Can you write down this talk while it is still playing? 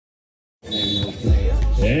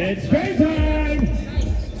It's game time!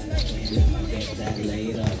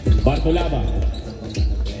 Bartolaba.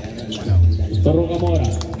 To Rocamora.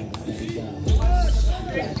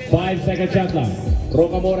 5-second shot clock.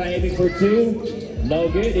 Rocamora aiming for 2. No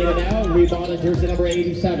good. In and out. Rebound on jersey number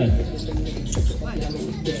 87.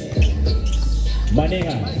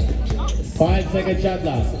 Maneja. 5-second shot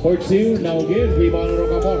clock. For 2. No good. Rebound on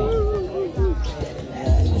Rocamora.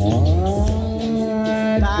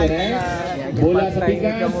 Bola sa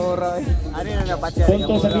pikas.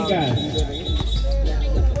 Punto sa pikas.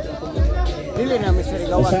 Dili na mystery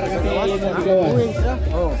gawas.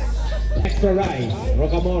 Extra rise,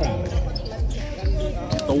 Rocamora.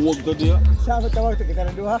 Tawag ka diya. Sa tawag to kita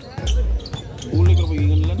na duha. Uli ka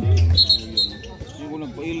pagingan lang.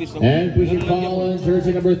 And pushing foul on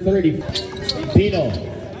jersey number 30. Pino.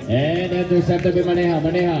 And intercepted by Maneja.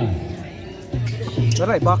 Maneja.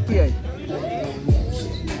 Saray, baki ay.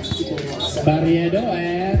 Barriedo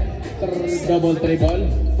and double triple.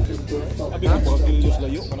 Abi ko pa kilos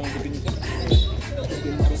layo parang gipin niya.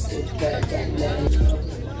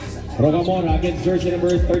 Rocamora against jersey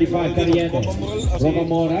number 35, Carriendo.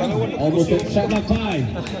 Rocamora almost at shot number 5.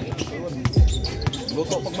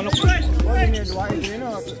 Luto pag manok.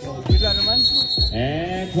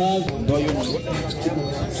 And 12.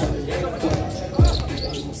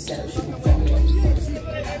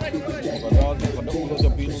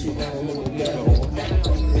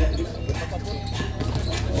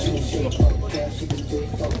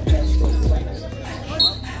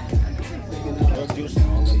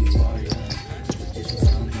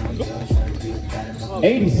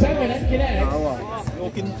 $87 and connect.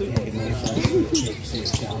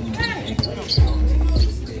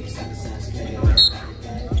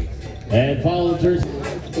 And foul jersey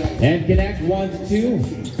and connect 1-2.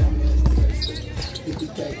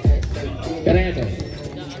 Carrendo.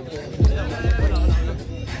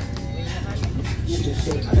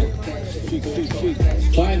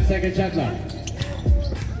 Five-second shot clock.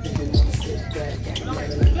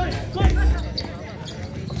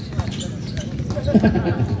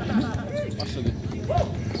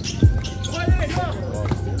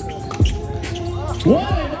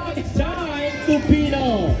 What a nice time to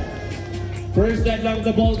Pino. First deadlock of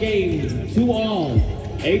the ball game. 2-all.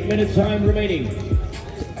 8 minutes time remaining.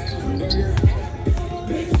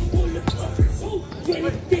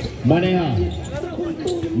 Maneja.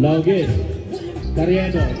 No good.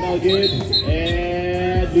 Carriendo. No good.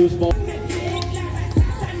 And loose ball.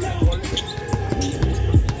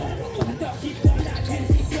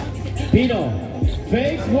 Pino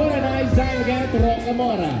fakes. What a nice time again to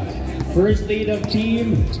Rocamora. First lead of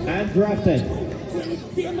team Undrafted.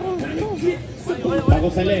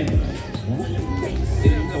 Bago Salim.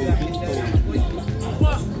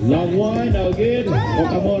 Long one, no good.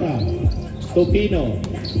 Rocamora. To Pino.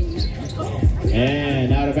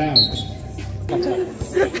 And out of bounds.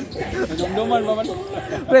 Nagumduman ba man?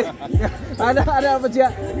 Ada apa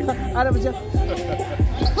siya? Ada apa siya?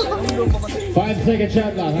 5-second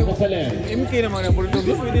shot clock. Bago Salim. MK naman ang bulldog.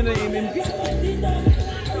 Pwede na MMK.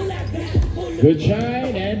 Good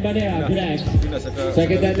shine and Maneja connects.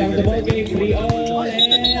 Second deadlock of the ball game. 3-all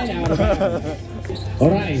and out of bounds.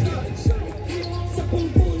 Alright.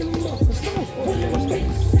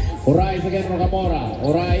 Orais again, Rocamora.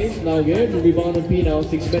 Orais, no good. Rebound of Pino.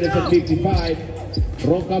 6 minutes and 55.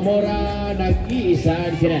 Rocamora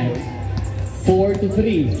nag-iisa and connects.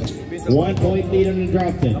 4-3. 1 point lead on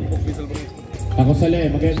Undrafted. Ako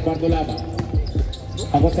Salim against Bartolaba.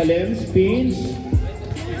 Ako Salim spins.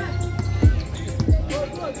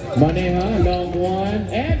 Maneja, long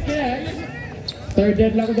one, and connects. Third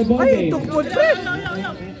deadlock of the ball game.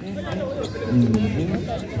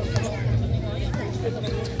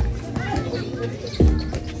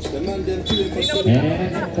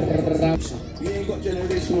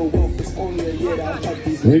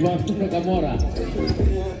 Rebound to Rocamora.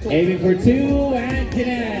 Aiming for 2 and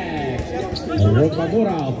connects.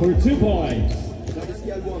 Rocamora for 2 points.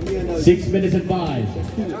 6 minutes and 5.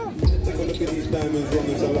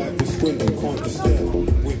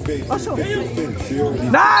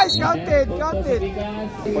 Nice! Counted! Counted!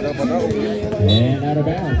 And out of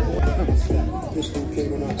bounds.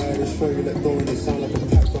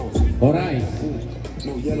 Alright.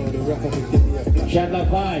 Shot lock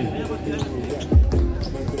 5.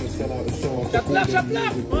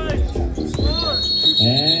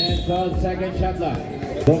 And 12-second shot lock.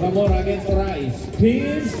 Rocamora against Orais.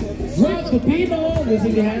 Pins. Drop to Pino.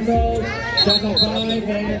 Losing the handle. Shot lock 5.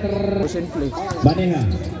 And Maneja.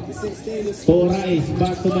 To Orais.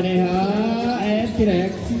 Back to Maneja. And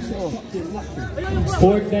connect.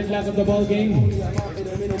 Fourth deadlock of the ball game.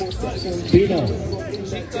 Pino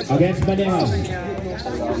against Baneha.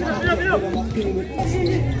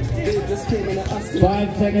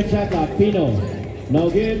 5-second shot clock. Pino. No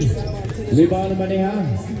good. Rebound Baneha.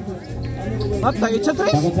 Mata, it's a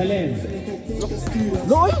trace. Takot sa lane.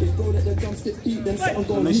 Loy.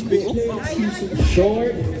 Nice pick.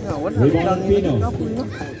 Short. Rebound Pino.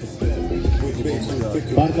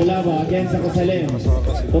 Bartolava against ako sa lane.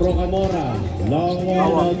 Turo Camora. Long one.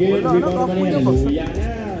 No good. Rebound Baneha. Luya na.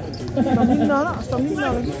 Stamina na.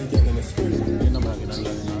 Stamina.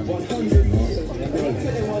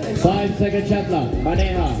 5-second shot clock.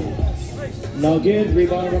 Baneha. No good.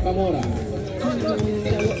 Rebound Camora.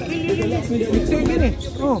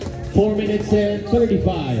 4 minutes and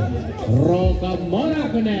 35. Rocamora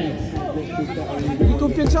connects. Hindi ko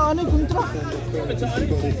pinsaan eh, kontra.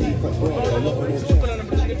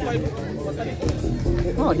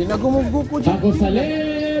 Di na gumugupo dyan. Ako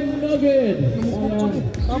Salim, no good.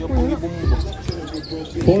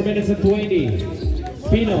 4 minutes and 20.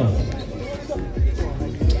 Pino.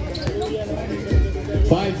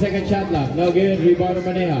 5-second shot clock. No good. Rebound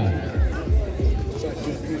Baneha.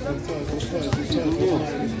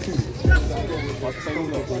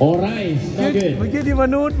 Orais, no good. Magiging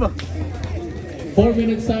manood ba? 4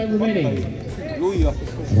 minutes time remaining.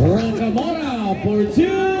 Rocamora for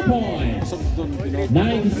 2 points.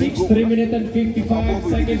 96, 3 minutes and 55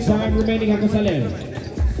 seconds time remaining. Ako Salim.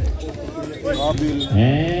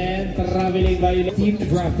 And traveling by team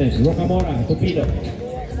drafted. Rocamora to Pino.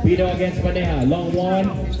 Pino against Baneha. Long one.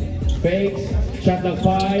 Fakes. Shot clock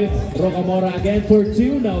 5. Rocamora again for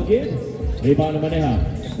 2. No good. Rebound Baneha.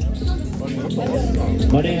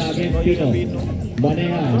 Baneha against Pino.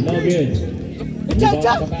 Baneha, no good. Rebound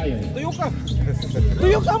Patayo.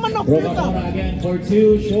 Tuyo ka manok. Rocamora again for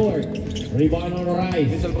 2. Short. Rebound on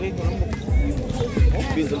Rise.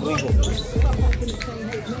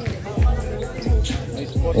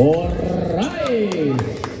 Alright.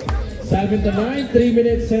 7-9. 3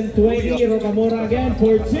 minutes and 20. Rocamora again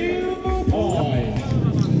for 2 points.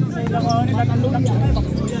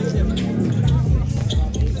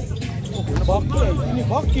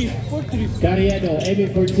 Carriero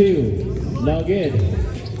aiming for 2. No good.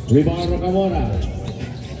 Rebound Rocamora.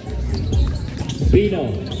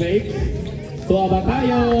 Pino. Fake. Tua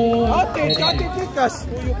Batayo. Ate, tikas.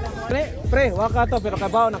 Pre, waka to pero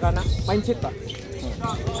kabaw na kana. Mindset pa.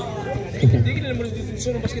 Hindi ka naman dito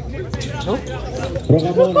ng basketball. No?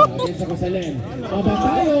 Rocamora against ako sa lane.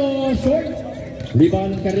 Batayo. Short.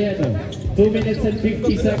 Rebound Carriero. 2 minutes and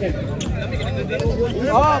 50 seconds.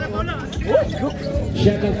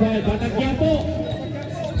 Shot of 5. Batang Quiapo.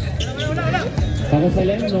 Ako sa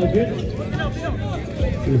lane. No good.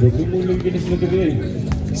 Bumulong ginis na gabi.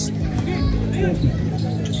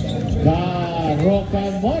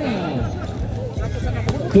 Rocamora.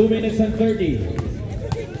 2 minutes and 30.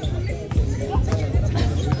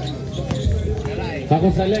 Ako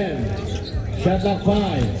Salem. Shot of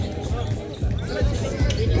 5.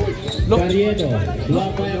 Carriero.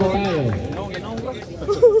 Block by ako tayo.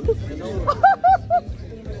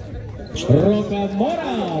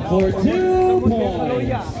 Rocamora for 2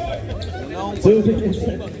 points. 2 minutes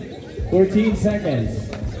and 14 seconds.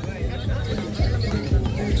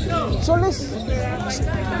 Solis.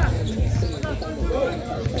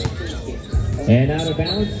 And out of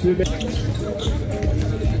bounds. 2 minutes.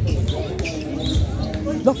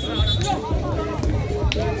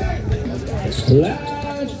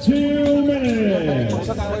 Last 2 minutes.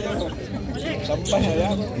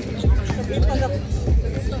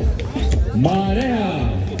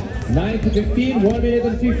 Marea. 9 to 15. 1 minute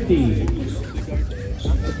and 50.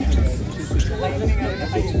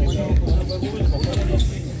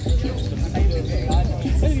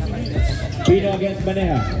 Pino against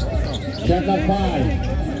Baneha. Shot of 5.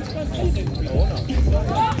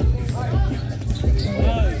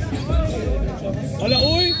 Wala,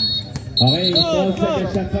 uy! Okay, 12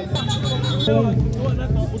 seconds shot clock.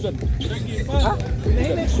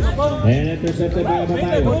 And intercepted by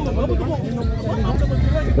Batayo.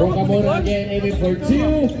 Rocamora again aiming for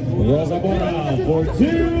 2. Rocamora for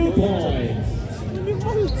 2 points.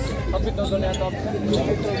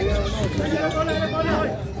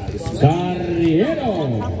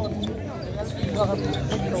 Carriero.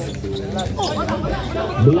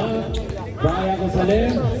 Block by ako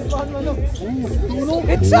Salim.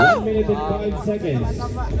 It's 1 minute and 5 seconds.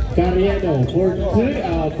 Carriero for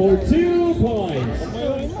 2 points.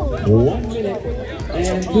 1 minute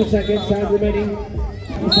and 2 seconds time remaining.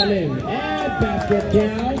 Salim and basket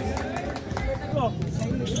counts.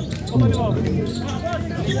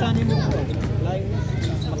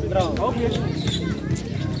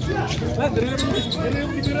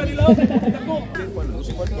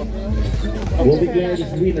 Will declare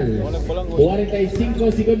this winner. 45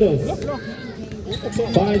 segundos.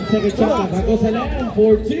 5-second shot. Ako sa land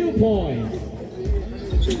for 2 points.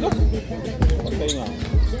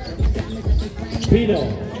 Pino.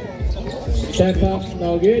 Step up,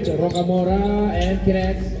 no good. Rocamora and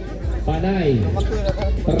Kirex. Panay.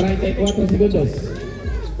 34 segundos.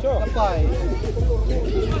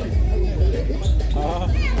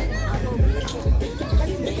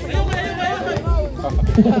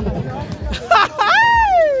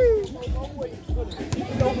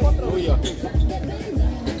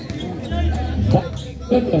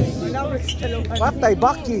 Patay,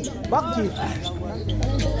 Baki.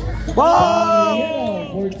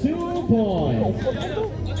 For 2 points.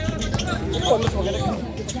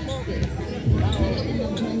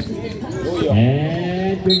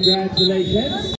 And congratulations.